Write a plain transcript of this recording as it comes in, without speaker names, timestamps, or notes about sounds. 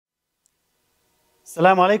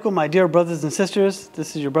Assalamu alaikum, my dear brothers and sisters.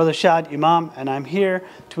 This is your brother Shad, Imam, and I'm here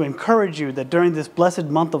to encourage you that during this blessed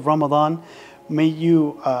month of Ramadan, may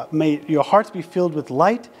your hearts be filled with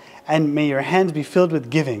light and may your hands be filled with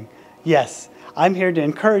giving. Yes, I'm here to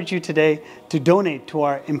encourage you today to donate to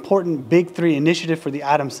our important Big 3 initiative for the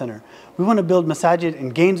Adam Center. We want to build masajid in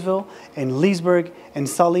Gainesville, in Leesburg, in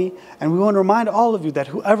Sully, and we want to remind all of you that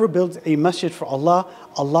whoever builds a masjid for Allah,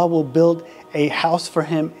 Allah will build a house for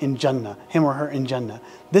him in Jannah, him or her in Jannah.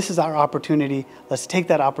 This is our opportunity. Let's take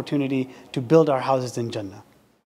that opportunity to build our houses in Jannah.